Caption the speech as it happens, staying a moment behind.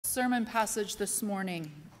sermon passage this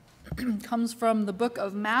morning comes from the book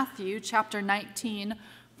of Matthew, chapter 19,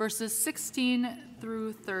 verses 16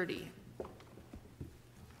 through 30.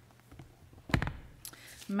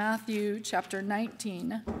 Matthew chapter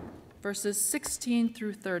 19, verses 16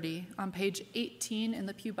 through 30, on page 18 in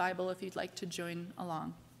the Pew Bible if you'd like to join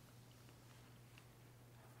along.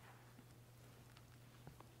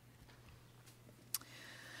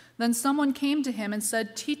 Then someone came to him and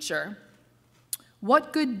said, "Teacher,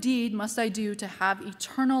 what good deed must I do to have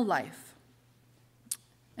eternal life?"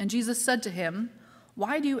 And Jesus said to him,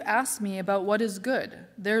 "Why do you ask me about what is good?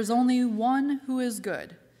 There's only one who is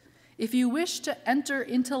good. If you wish to enter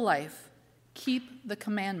into life, keep the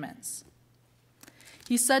commandments."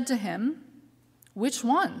 He said to him, "Which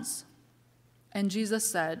ones?" And Jesus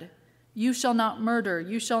said, "You shall not murder,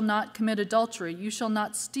 you shall not commit adultery, you shall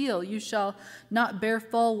not steal, you shall not bear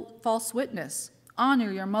false witness,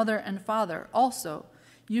 honor your mother and father. Also,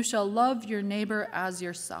 you shall love your neighbor as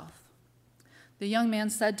yourself." The young man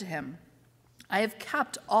said to him, "I have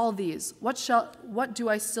kept all these. What do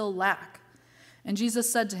I still lack?" And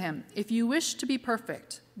Jesus said to him, "If you wish to be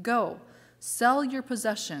perfect, go, sell your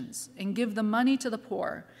possessions and give the money to the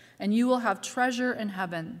poor, and you will have treasure in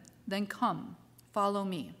heaven. Then come, follow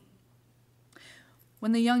me."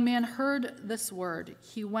 When the young man heard this word,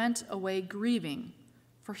 he went away grieving,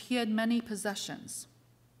 for he had many possessions.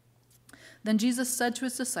 Then Jesus said to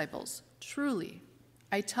his disciples, "Truly,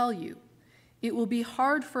 I tell you, it will be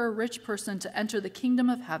hard for a rich person to enter the kingdom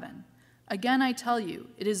of heaven. Again, I tell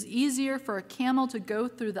you, it is easier for a camel to go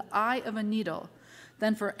through the eye of a needle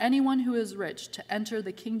than for anyone who is rich to enter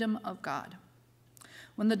the kingdom of God."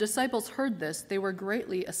 When the disciples heard this, they were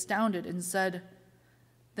greatly astounded and said,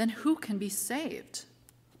 "Then who can be saved?"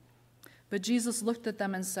 But Jesus looked at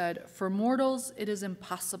them and said, "For mortals it is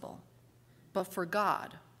impossible, but for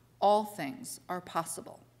God all things are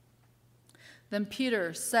possible." Then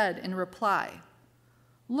Peter said in reply,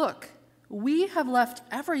 "Look, we have left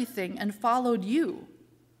everything and followed you.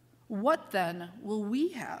 What then will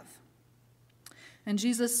we have?" And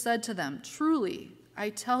Jesus said to them, "Truly, I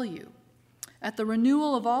tell you, at the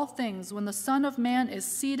renewal of all things, when the Son of Man is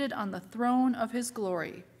seated on the throne of his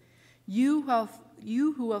glory, you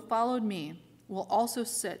who have followed me will also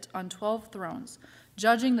sit on 12 thrones,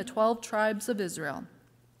 judging the 12 tribes of Israel.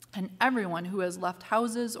 And everyone who has left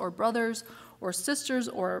houses or brothers or sisters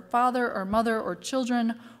or father or mother or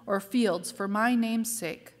children or fields for my name's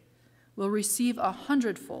sake will receive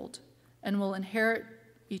 100-fold and will inherit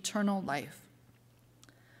eternal life.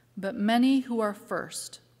 But many who are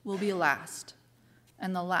first will be last,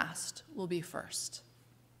 and the last will be first."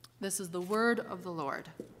 This is the word of the Lord.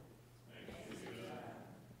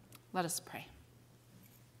 Let us pray.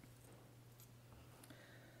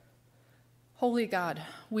 Holy God,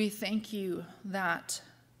 we thank you that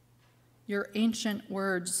your ancient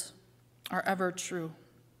words are ever true,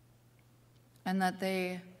 and that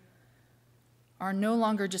they are no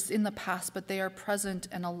longer just in the past, but they are present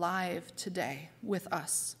and alive today with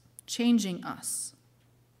us, changing us.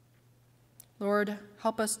 Lord,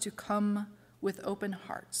 help us to come with open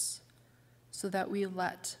hearts so that we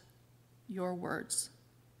let your words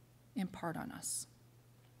impart on us.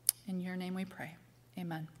 In your name we pray.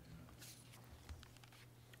 Amen.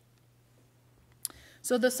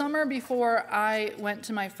 So the summer before I went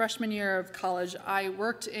to my freshman year of college, I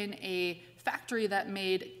worked in a factory that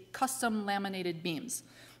made custom laminated beams.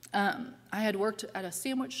 I had worked at a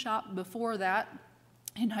sandwich shop before that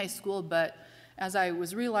in high school, but as I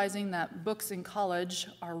was realizing that books in college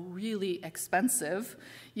are really expensive,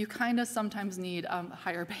 you kind of sometimes need a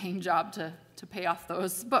higher paying job to pay off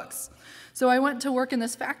those books. So I went to work in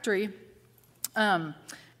this factory, and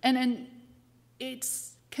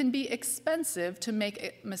it can be expensive to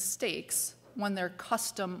make mistakes when they're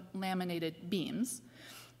custom laminated beams.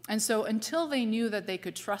 And so until they knew that they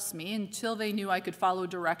could trust me, until they knew I could follow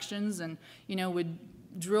directions and,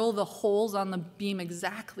 would drill the holes on the beam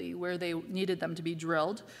exactly where they needed them to be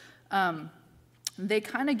drilled, they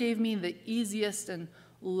kind of gave me the easiest and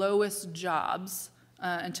lowest jobs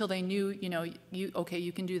until they knew,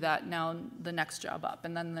 you can do that, now the next job up,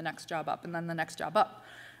 and then the next job up, and then the next job up.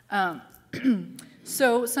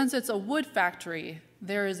 So since it's a wood factory,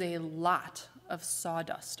 there is a lot of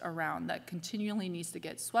sawdust around that continually needs to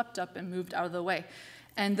get swept up and moved out of the way.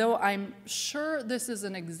 And though I'm sure this is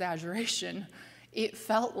an exaggeration, it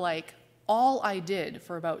felt like all I did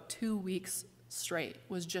for about 2 weeks straight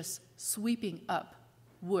was just sweeping up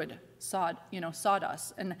wood,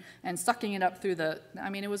 sawdust, and sucking it up through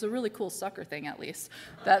it was a really cool sucker thing, at least.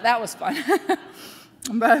 That was fun.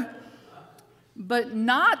 But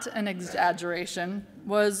not an exaggeration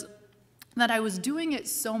was that I was doing it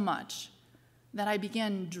so much that I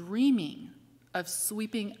began dreaming of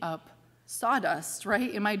sweeping up sawdust,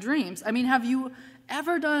 right, in my dreams. I mean, have you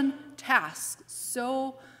ever done tasks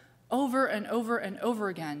so over and over and over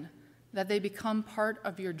again that they become part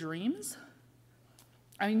of your dreams?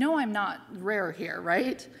 I know I'm not rare here,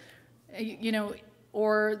 right?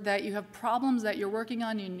 Or that you have problems that you're working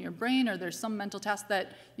on in your brain, or there's some mental task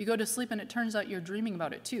that you go to sleep and it turns out you're dreaming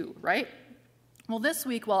about it too, right? Well, this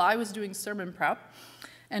week, while I was doing sermon prep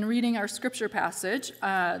and reading our scripture passage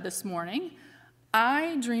this morning,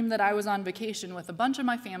 I dreamed that I was on vacation with a bunch of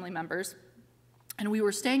my family members, and we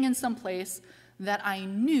were staying in some place that I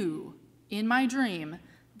knew in my dream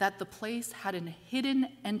that the place had a hidden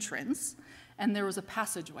entrance and there was a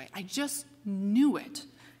passageway. I just knew it.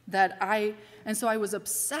 And so I was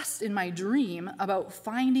obsessed in my dream about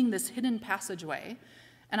finding this hidden passageway,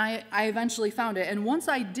 and I eventually found it. And once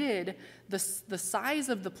I did, the size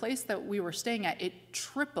of the place that we were staying at, it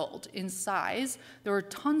tripled in size. There were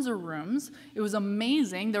tons of rooms. It was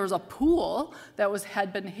amazing. There was a pool that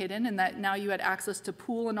had been hidden, and that now you had access to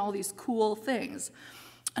pool and all these cool things.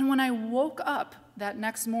 And when I woke up that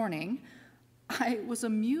next morning, I was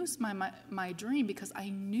amused by my dream, because I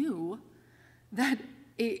knew that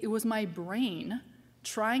it was my brain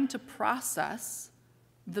trying to process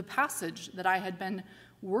the passage that I had been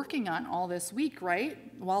working on all this week, right,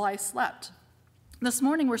 while I slept. This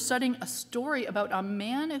morning we're studying a story about a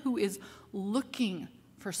man who is looking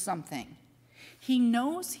for something. He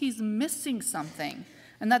knows he's missing something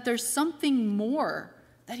and that there's something more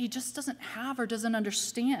that he just doesn't have or doesn't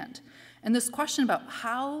understand. And this question about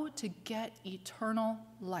how to get eternal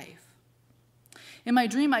life. In my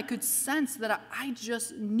dream, I could sense that I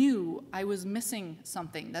just knew I was missing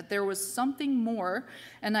something, that there was something more,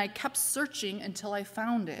 and I kept searching until I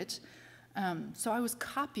found it. So I was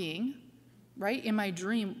copying, right, in my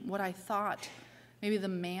dream, what I thought maybe the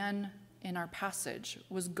man in our passage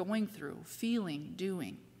was going through, feeling,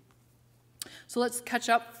 doing. So let's catch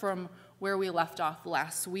up from where we left off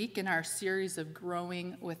last week in our series of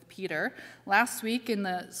Growing with Peter. Last week in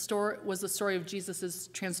the story was the story of Jesus'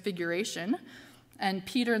 transfiguration. And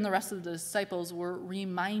Peter and the rest of the disciples were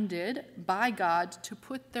reminded by God to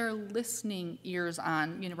put their listening ears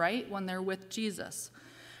on, right, when they're with Jesus.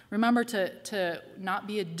 Remember to not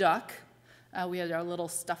be a duck. We had our little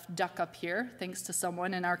stuffed duck up here, thanks to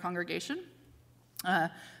someone in our congregation.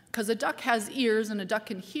 Because a duck has ears and a duck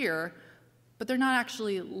can hear, but they're not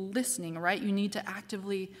actually listening, right? You need to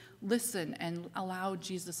actively listen and allow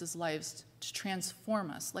Jesus' lives to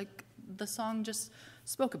transform us, like the song just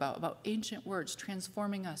spoke about ancient words,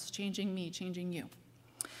 transforming us, changing me, changing you.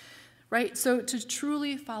 Right? So to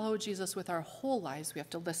truly follow Jesus with our whole lives, we have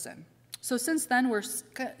to listen. So since then, we're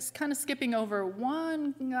kind of skipping over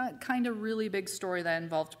one kind of really big story that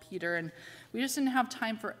involved Peter, and we just didn't have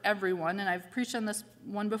time for everyone, and I've preached on this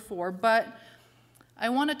one before, but I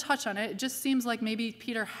want to touch on it. It just seems like maybe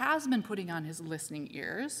Peter has been putting on his listening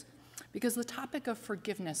ears, because the topic of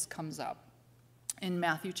forgiveness comes up in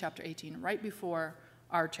Matthew chapter 18, right before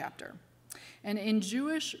our chapter. And in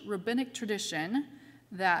Jewish rabbinic tradition,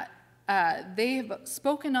 that they've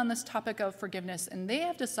spoken on this topic of forgiveness, and they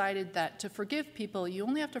have decided that to forgive people, you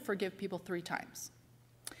only have to forgive people 3 times.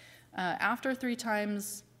 After 3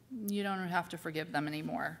 times, you don't have to forgive them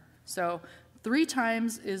anymore. So 3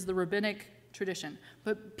 times is the rabbinic tradition.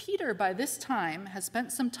 But Peter, by this time, has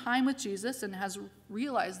spent some time with Jesus and has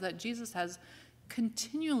realized that Jesus has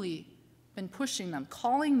continually been pushing them,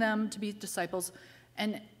 calling them to be disciples,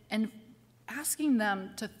 and asking them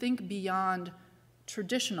to think beyond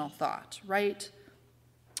traditional thought, right?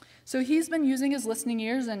 So he's been using his listening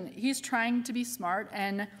ears, and he's trying to be smart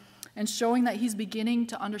and showing that he's beginning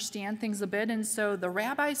to understand things a bit. And so the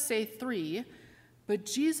rabbis say 3, but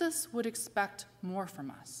Jesus would expect more from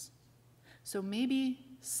us. So maybe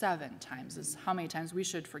 7 times is how many times we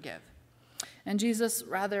should forgive. And Jesus,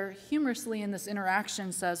 rather humorously in this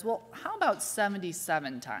interaction, says, well, how about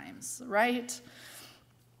 77 times, right?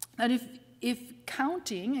 And if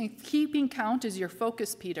counting and keeping count is your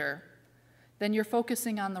focus, Peter, then you're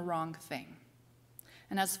focusing on the wrong thing.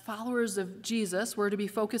 And as followers of Jesus, we're to be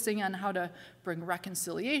focusing on how to bring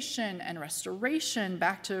reconciliation and restoration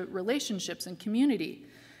back to relationships and community.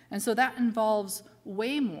 And so that involves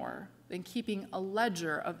way more than keeping a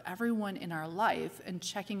ledger of everyone in our life and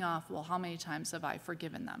checking off, well, how many times have I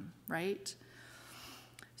forgiven them, right?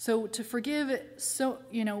 So to forgive,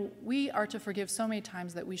 we are to forgive so many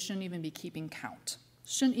times that we shouldn't even be keeping count.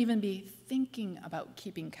 Shouldn't even be thinking about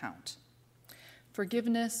keeping count.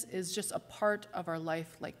 Forgiveness is just a part of our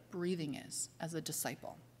life like breathing is as a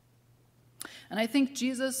disciple. And I think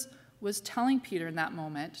Jesus was telling Peter in that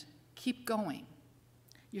moment, Keep going.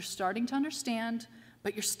 You're starting to understand,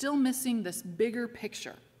 but you're still missing this bigger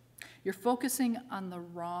picture. You're focusing on the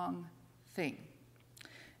wrong thing.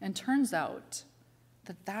 And turns out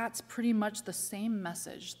that that's pretty much the same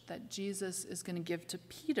message that Jesus is going to give to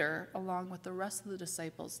Peter along with the rest of the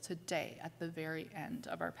disciples today at the very end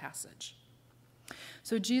of our passage.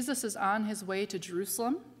 So Jesus is on his way to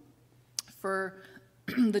Jerusalem for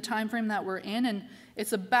the time frame that we're in, and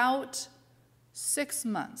it's about 6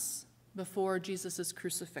 months before Jesus'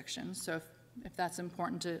 crucifixion. So if that's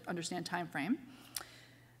important to understand time frame.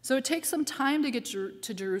 So it takes some time to get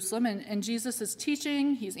to Jerusalem, and Jesus is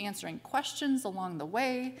teaching, he's answering questions along the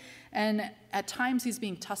way, and at times he's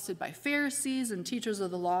being tested by Pharisees and teachers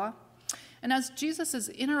of the law. And as Jesus is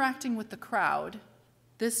interacting with the crowd,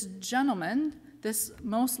 this gentleman, this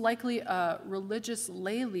most likely a religious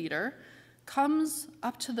lay leader, comes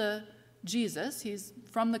up to Jesus. He's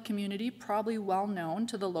from the community, probably well known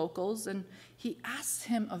to the locals, and he asks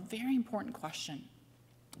him a very important question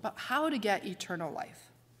about how to get eternal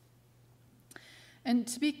life. And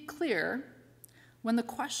to be clear, when the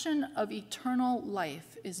question of eternal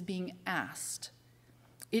life is being asked,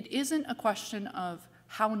 it isn't a question of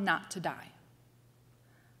how not to die.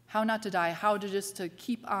 How not to die, how to just to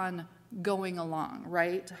keep on going along,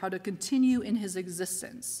 right? How to continue in his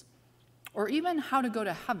existence, or even how to go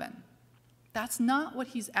to heaven. That's not what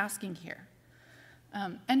he's asking here.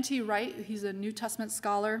 N.T. Wright, he's a New Testament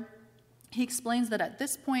scholar, he explains that at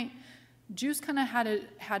this point, Jews kind of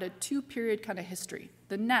had a two-period kind of history.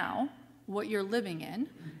 The now, what you're living in,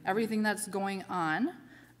 everything that's going on,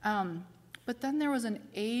 but then there was an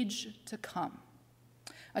age to come,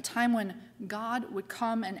 a time when God would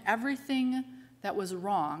come and everything that was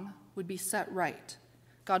wrong would be set right.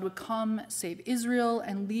 God would come, save Israel,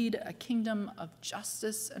 and lead a kingdom of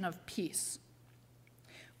justice and of peace,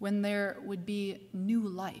 when there would be new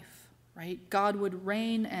life, right? God would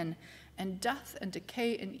reign, and death and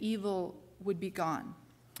decay and evil would be gone.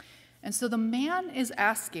 And so the man is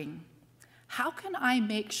asking, how can I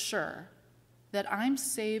make sure that I'm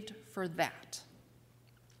saved for that?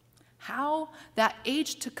 How, that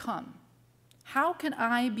age to come, how can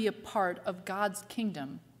I be a part of God's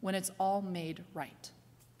kingdom when it's all made right?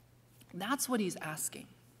 That's what he's asking,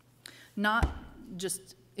 not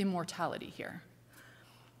just immortality here.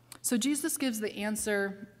 So Jesus gives the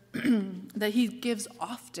answer that he gives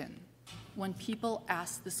often when people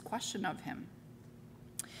ask this question of him.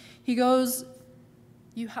 He goes,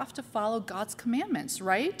 you have to follow God's commandments,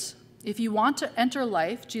 right? If you want to enter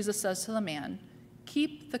life, Jesus says to the man,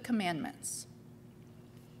 keep the commandments.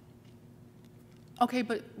 Okay,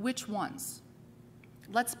 but which ones?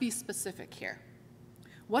 Let's be specific here.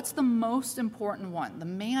 What's the most important one? The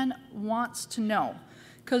man wants to know,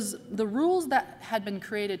 because the rules that had been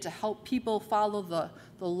created to help people follow the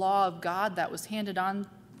law of God that was handed on,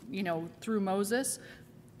 through Moses,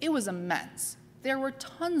 it was immense. There were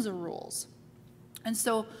tons of rules. And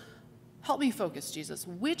so, help me focus, Jesus.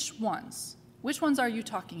 Which ones are you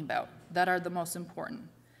talking about that are the most important?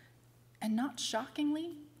 And not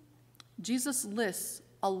shockingly, Jesus lists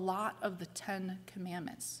a lot of the 10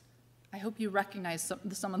 commandments. I hope you recognize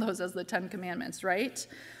some of those as the 10 commandments, right?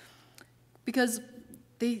 Because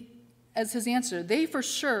as his answer, they for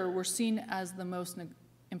sure were seen as the most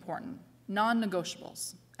important,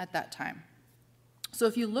 non-negotiables at that time. So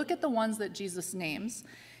if you look at the ones that Jesus names,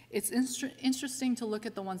 it's interesting to look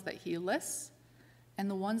at the ones that he lists and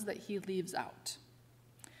the ones that he leaves out.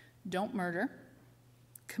 Don't murder,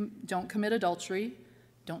 don't commit adultery,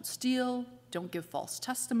 don't steal, don't give false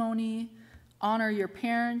testimony, honor your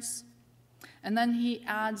parents. And then he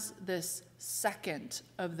adds this second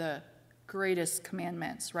of the greatest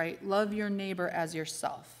commandments, right? Love your neighbor as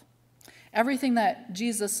yourself. Everything that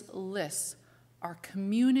Jesus lists are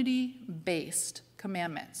community-based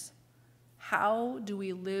commandments. How do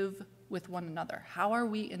we live with one another? How are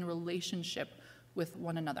we in relationship with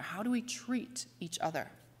one another? How do we treat each other?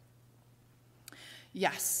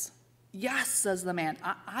 Yes, says the man,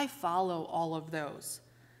 I follow all of those.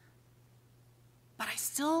 But I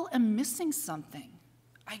still am missing something.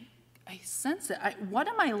 I sense it. What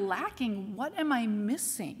am I lacking? What am I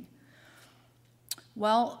missing?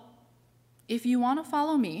 Well, if you want to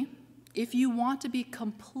follow me, if you want to be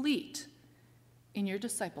complete in your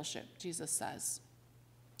discipleship, Jesus says,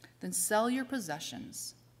 then sell your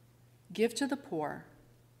possessions, give to the poor,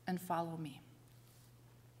 and follow me.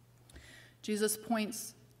 Jesus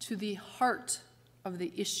points to the heart of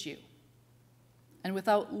the issue. And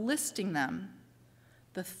without listing them,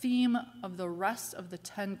 the theme of the rest of the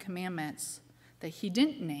 10 commandments that he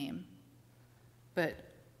didn't name, but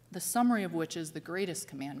the summary of which is the greatest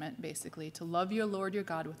commandment, basically, to love your Lord your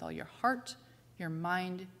God with all your heart, your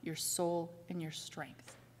mind, your soul, and your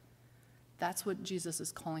strength. That's what Jesus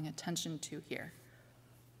is calling attention to here.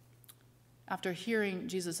 After hearing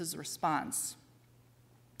Jesus' response,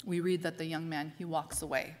 we read that the young man, he walks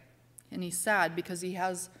away. And he's sad because he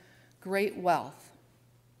has great wealth.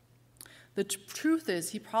 The truth is,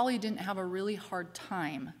 he probably didn't have a really hard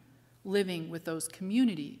time living with those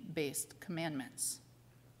community-based commandments.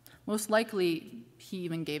 Most likely, he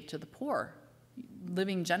even gave to the poor.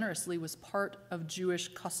 Living generously was part of Jewish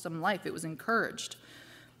custom life. It was encouraged.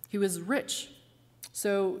 He was rich.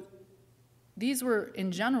 So these were,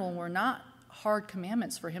 in general, were not hard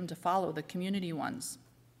commandments for him to follow, the community ones.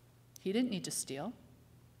 He didn't need to steal.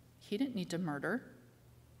 He didn't need to murder.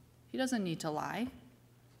 He doesn't need to lie.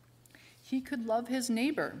 He could love his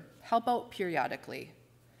neighbor, help out periodically.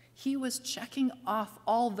 He was checking off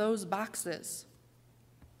all those boxes.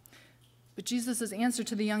 But Jesus' answer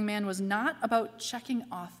to the young man was not about checking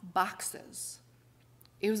off boxes.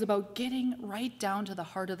 It was about getting right down to the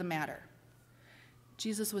heart of the matter.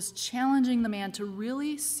 Jesus was challenging the man to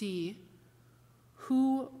really see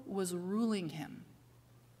who was ruling him,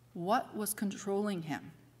 what was controlling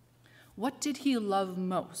him, what did he love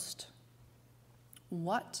most,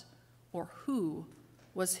 what or who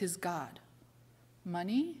was his God,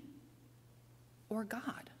 money or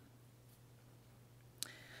God?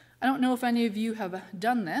 I don't know if any of you have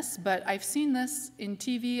done this, but I've seen this in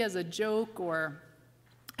TV as a joke, or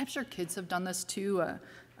I'm sure kids have done this too.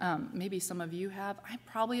 Maybe some of you have. I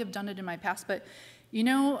probably have done it in my past, but you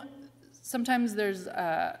know, sometimes there's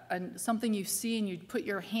something you see and you put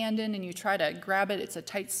your hand in and you try to grab it. It's a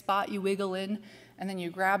tight spot, you wiggle in, and then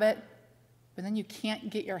you grab it, but then you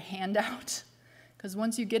can't get your hand out. Because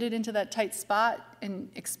once you get it into that tight spot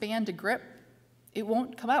and expand to grip, it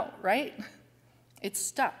won't come out, right? It's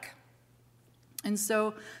stuck. And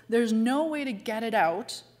so there's no way to get it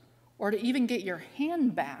out or to even get your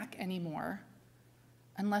hand back anymore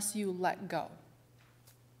unless you let go.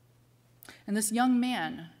 And this young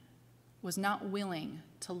man was not willing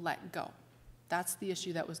to let go. That's the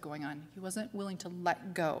issue that was going on. He wasn't willing to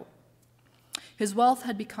let go. His wealth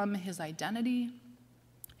had become his identity,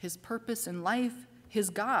 his purpose in life,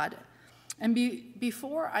 his God. And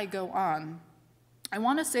before I go on, I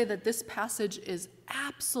want to say that this passage is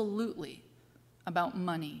absolutely about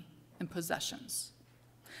money and possessions.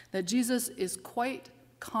 That Jesus is quite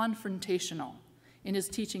confrontational in his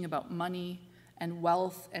teaching about money and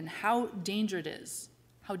wealth and how dangerous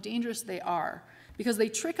they are, because they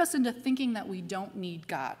trick us into thinking that we don't need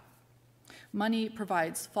God. Money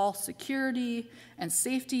provides false security and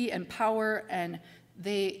safety and power, and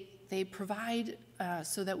they provide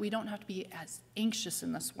so that we don't have to be as anxious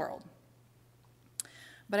in this world.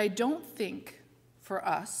 But I don't think for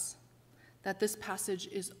us that this passage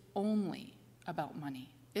is only about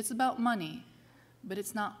money. It's about money, but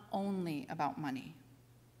it's not only about money.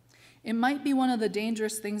 It might be one of the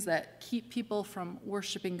dangerous things that keep people from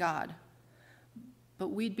worshiping God, but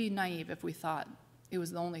we'd be naive if we thought it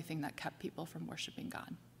was the only thing that kept people from worshiping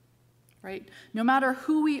God, right? No matter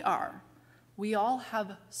who we are, we all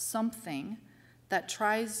have something that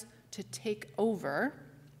tries to take over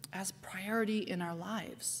as priority in our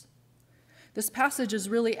lives. This passage is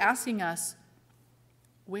really asking us,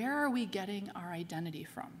 where are we getting our identity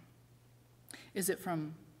from? Is it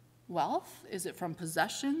from wealth? Is it from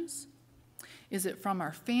possessions? Is it from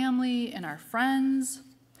our family and our friends?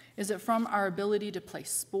 Is it from our ability to play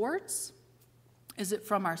sports? Is it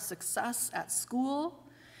from our success at school?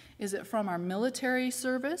 Is it from our military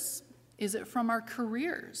service? Is it from our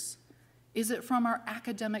careers? Is it from our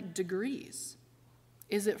academic degrees?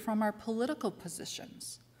 Is it from our political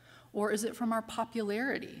positions? Or is it from our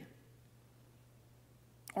popularity?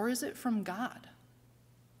 Or is it from God?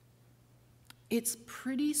 It's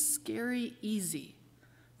pretty scary easy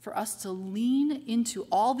for us to lean into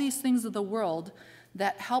all these things of the world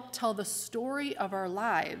that help tell the story of our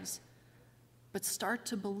lives, but start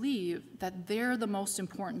to believe that they're the most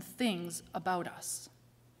important things about us.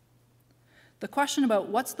 The question about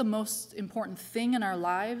what's the most important thing in our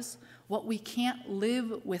lives, what we can't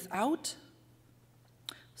live without,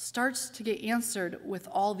 starts to get answered with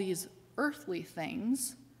all these earthly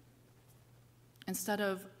things instead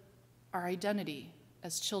of our identity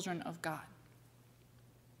as children of God.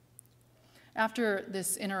 After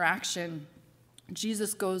this interaction,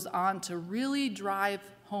 Jesus goes on to really drive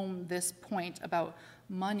home this point about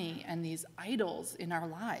money and these idols in our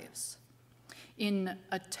lives. In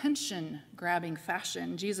attention-grabbing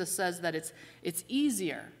fashion, Jesus says that it's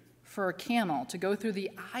easier for a camel to go through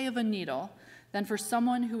the eye of a needle than for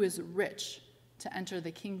someone who is rich to enter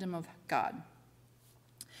the kingdom of God.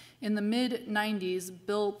 In the mid-90s,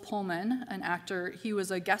 Bill Pullman, an actor, he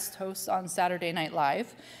was a guest host on Saturday Night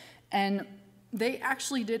Live, and they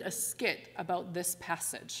actually did a skit about this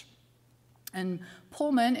passage. And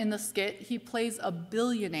Pullman, in the skit, he plays a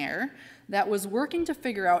billionaire that was working to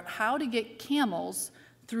figure out how to get camels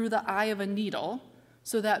through the eye of a needle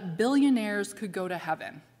so that billionaires could go to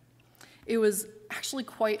heaven. It was actually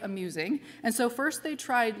quite amusing. And so first they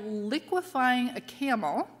tried liquefying a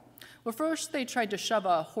camel. Well, first they tried to shove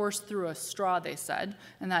a horse through a straw, they said,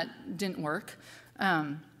 and that didn't work.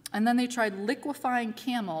 And then they tried liquefying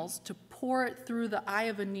camels to pour it through the eye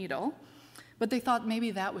of a needle, but they thought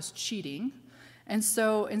maybe that was cheating. And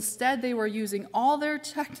so instead they were using all their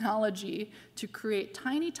technology to create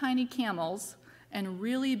tiny, tiny camels and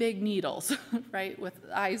really big needles, right, with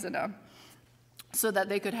eyes in them, so that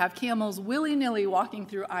they could have camels willy-nilly walking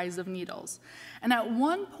through eyes of needles. And at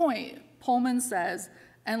one point, Pullman says,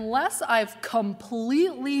 unless I've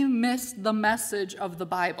completely missed the message of the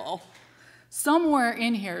Bible, somewhere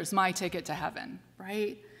in here is my ticket to heaven,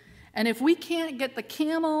 right? And if we can't get the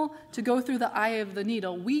camel to go through the eye of the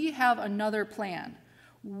needle, we have another plan.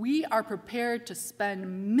 We are prepared to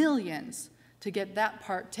spend millions to get that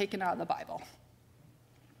part taken out of the Bible.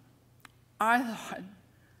 I thought,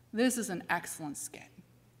 this is an excellent skit,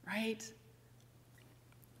 right?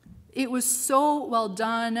 It was so well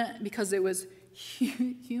done because it was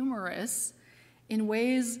humorous in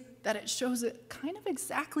ways that it shows it kind of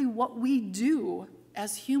exactly what we do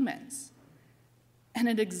as humans. And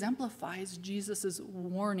it exemplifies Jesus'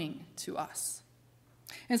 warning to us.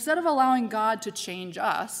 Instead of allowing God to change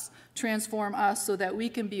us, transform us so that we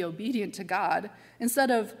can be obedient to God, instead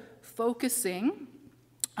of focusing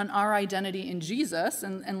on our identity in Jesus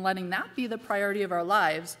and letting that be the priority of our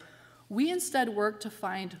lives, we instead work to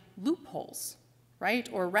find loopholes, right?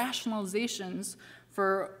 Or rationalizations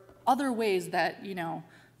for other ways that,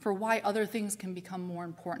 for why other things can become more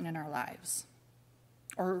important in our lives.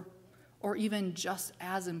 Or even just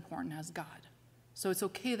as important as God. So it's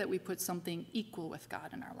okay that we put something equal with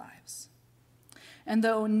God in our lives. And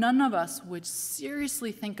though none of us would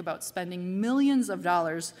seriously think about spending millions of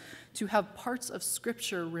dollars to have parts of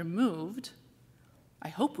Scripture removed, I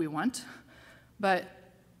hope we won't, but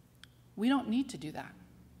we don't need to do that.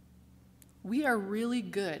 We are really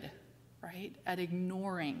good, right, at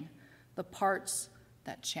ignoring the parts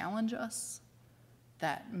that challenge us,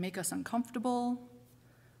 that make us uncomfortable.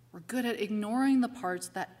 We're good at ignoring the parts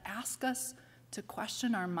that ask us to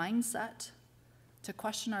question our mindset, to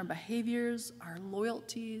question our behaviors, our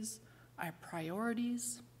loyalties, our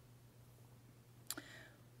priorities.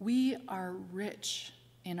 We are rich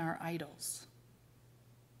in our idols.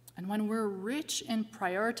 And when we're rich in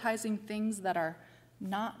prioritizing things that are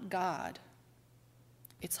not God,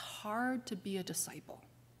 it's hard to be a disciple.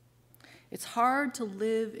 It's hard to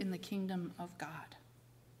live in the kingdom of God.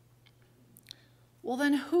 Well,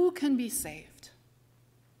 then who can be saved?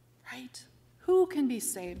 Right? Who can be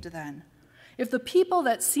saved then? If the people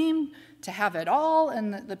that seem to have it all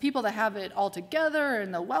and the people that have it all together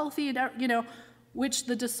and the wealthy, which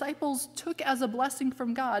the disciples took as a blessing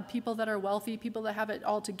from God, people that are wealthy, people that have it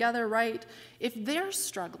all together, right? If they're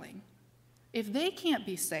struggling, if they can't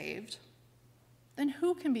be saved, then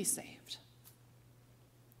who can be saved?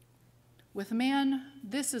 With man,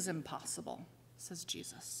 this is impossible, says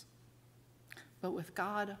Jesus. But with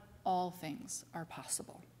God, all things are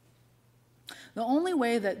possible. The only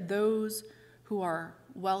way that those who are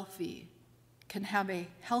wealthy can have a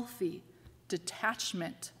healthy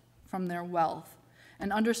detachment from their wealth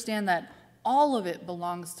and understand that all of it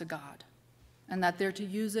belongs to God and that they're to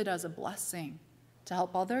use it as a blessing to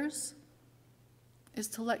help others is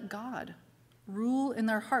to let God rule in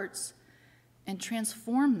their hearts and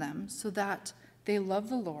transform them so that they love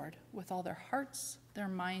the Lord with all their hearts, their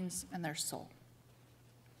minds, and their soul.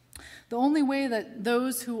 The only way that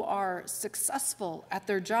those who are successful at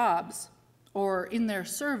their jobs or in their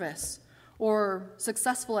service or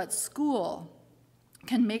successful at school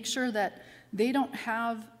can make sure that they don't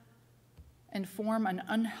have and form an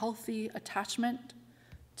unhealthy attachment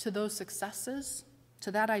to those successes,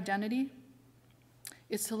 to that identity,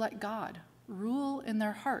 is to let God rule in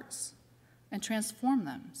their hearts and transform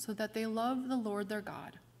them so that they love the Lord their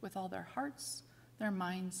God with all their hearts, their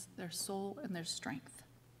minds, their soul, and their strength.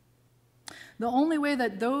 The only way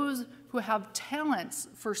that those who have talents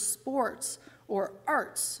for sports or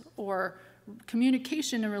arts or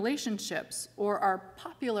communication and relationships or are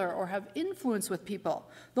popular or have influence with people,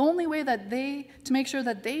 the only way that to make sure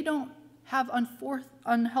that they don't have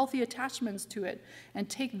unhealthy attachments to it and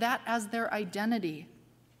take that as their identity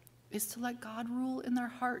is to let God rule in their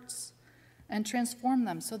hearts and transform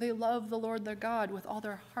them so they love the Lord their God with all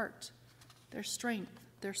their heart, their strength,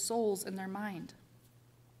 their souls, and their mind.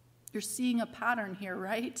 You're seeing a pattern here,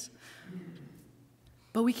 right?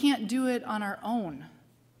 But we can't do it on our own.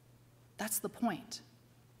 That's the point.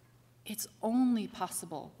 It's only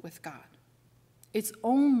possible with God. It's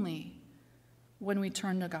only when we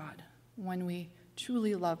turn to God, when we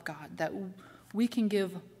truly love God, that we can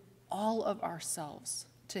give all of ourselves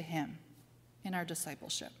to him in our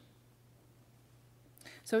discipleship.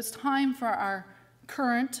 So it's time for our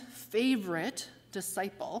current favorite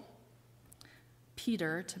disciple,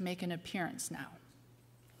 Peter, to make an appearance now,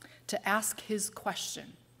 to ask his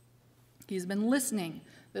question. He's been listening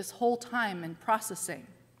this whole time and processing.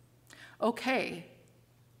 Okay,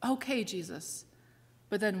 Jesus,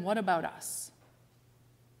 but then what about us?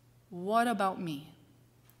 What about me?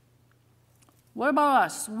 What about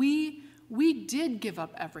us? We did give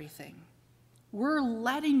up everything. We're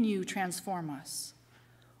letting you transform us.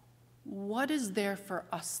 What is there for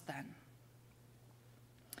us then?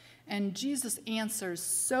 And Jesus answers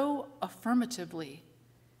so affirmatively,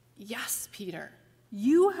 yes, Peter,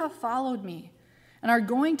 you have followed me and are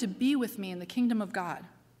going to be with me in the kingdom of God.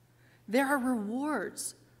 There are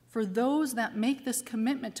rewards for those that make this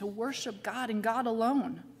commitment to worship God and God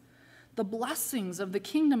alone. The blessings of the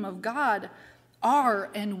kingdom of God are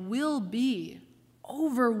and will be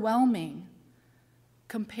overwhelming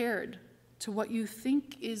compared to what you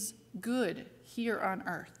think is good here on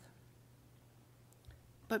earth.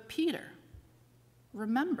 But Peter,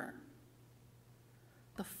 remember,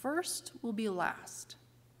 the first will be last,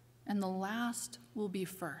 and the last will be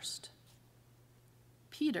first.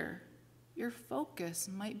 Peter, your focus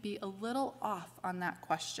might be a little off on that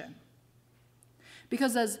question.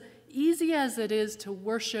 Because as easy as it is to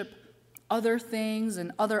worship other things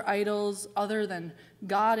and other idols other than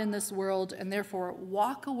God in this world, and therefore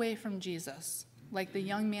walk away from Jesus, like the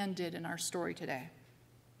young man did in our story today,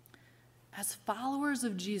 as followers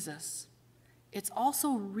of Jesus, it's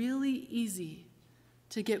also really easy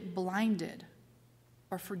to get blinded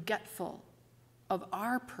or forgetful of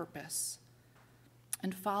our purpose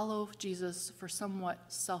and follow Jesus for somewhat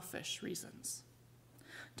selfish reasons.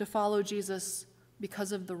 To follow Jesus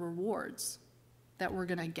because of the rewards that we're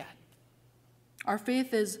going to get. Our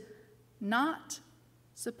faith is not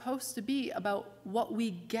supposed to be about what we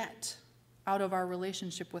get out of our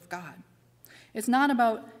relationship with God. It's not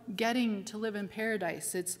about getting to live in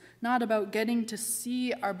paradise. It's not about getting to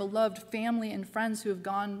see our beloved family and friends who have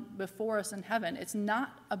gone before us in heaven. It's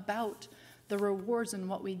not about the rewards and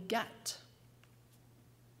what we get.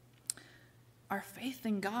 Our faith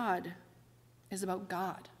in God is about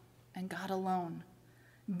God and God alone.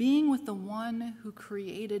 Being with the one who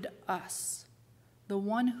created us, the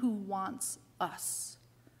one who wants us,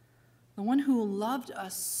 the one who loved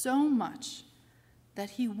us so much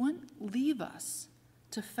that he wouldn't leave us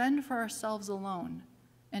to fend for ourselves alone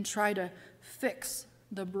and try to fix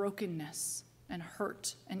the brokenness and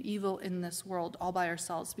hurt and evil in this world all by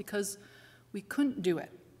ourselves, because we couldn't do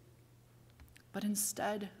it. But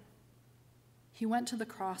instead, he went to the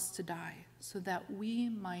cross to die so that we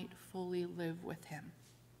might fully live with him.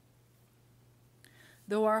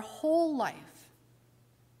 Though our whole life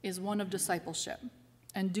is one of discipleship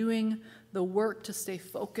and doing the work to stay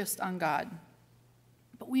focused on God,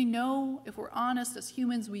 but we know, if we're honest as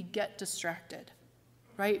humans, we get distracted,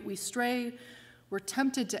 right? We stray. We're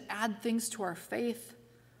tempted to add things to our faith,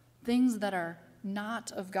 things that are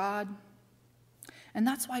not of God. And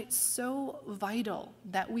that's why it's so vital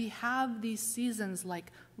that we have these seasons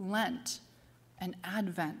like Lent and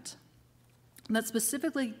Advent that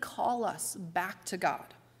specifically call us back to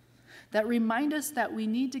God, that remind us that we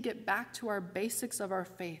need to get back to our basics of our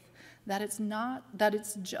faith, that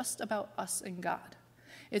it's just about us and God.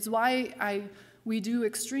 It's why we do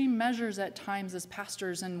extreme measures at times as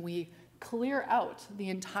pastors, and we clear out the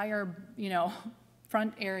entire,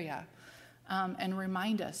 front area and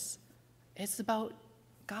remind us it's about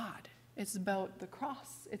God. It's about the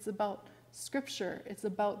cross. It's about Scripture. It's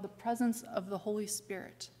about the presence of the Holy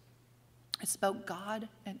Spirit. It's about God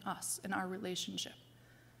and us and our relationship.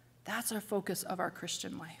 That's our focus of our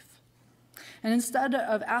Christian life. And instead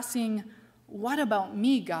of asking, what about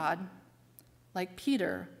me, God? Like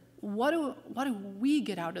Peter, what do we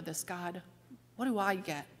get out of this, God? What do I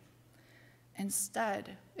get?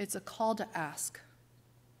 Instead, it's a call to ask,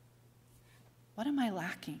 what am I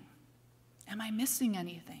lacking? Am I missing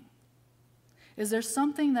anything? Is there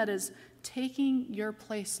something that is taking your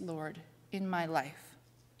place, Lord, in my life?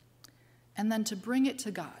 And then to bring it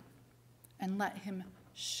to God and let him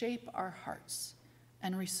shape our hearts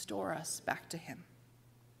and restore us back to him.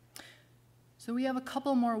 So we have a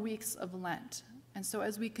couple more weeks of Lent. And so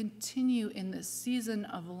as we continue in this season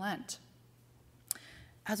of Lent,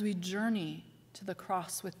 as we journey to the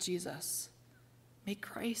cross with Jesus, may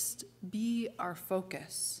Christ be our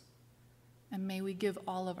focus, and may we give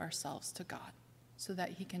all of ourselves to God so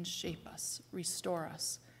that he can shape us, restore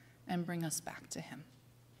us, and bring us back to him.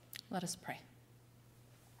 Let us pray.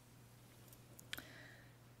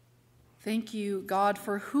 Thank you, God,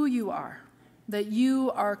 for who you are, that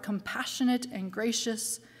you are compassionate and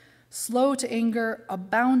gracious, slow to anger,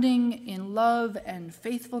 abounding in love and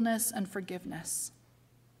faithfulness and forgiveness.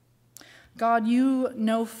 God, you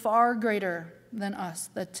know far greater than us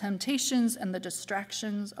the temptations and the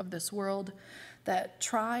distractions of this world that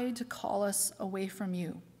try to call us away from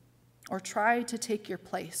you or try to take your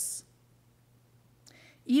place.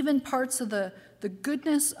 Even parts of the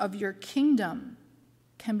goodness of your kingdom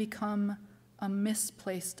can become a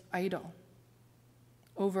misplaced idol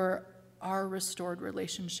over our restored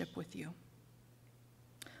relationship with you.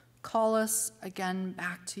 Call us again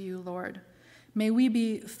back to you, Lord. May we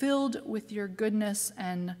be filled with your goodness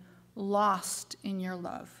and lost in your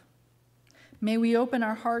love. May we open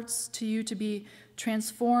our hearts to you to be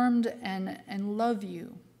transformed and love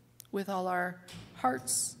you with all our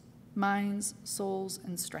hearts, minds, souls,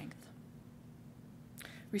 and strength.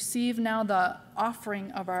 Receive now the offering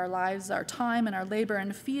of our lives, our time and our labor,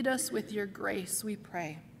 and feed us with your grace, we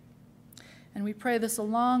pray. And we pray this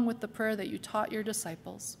along with the prayer that you taught your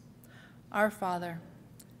disciples. Our Father,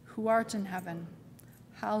 who art in heaven,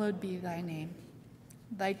 hallowed be thy name.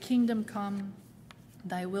 Thy kingdom come,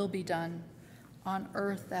 thy will be done, on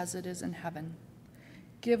earth as it is in heaven.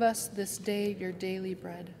 Give us this day your daily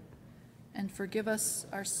bread, and forgive us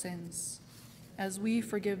our sins, as we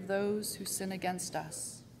forgive those who sin against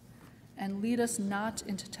us. And lead us not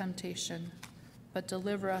into temptation, but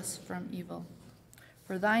deliver us from evil.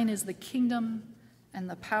 For thine is the kingdom, and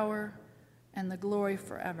the power, and the glory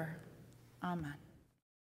forever. Amen.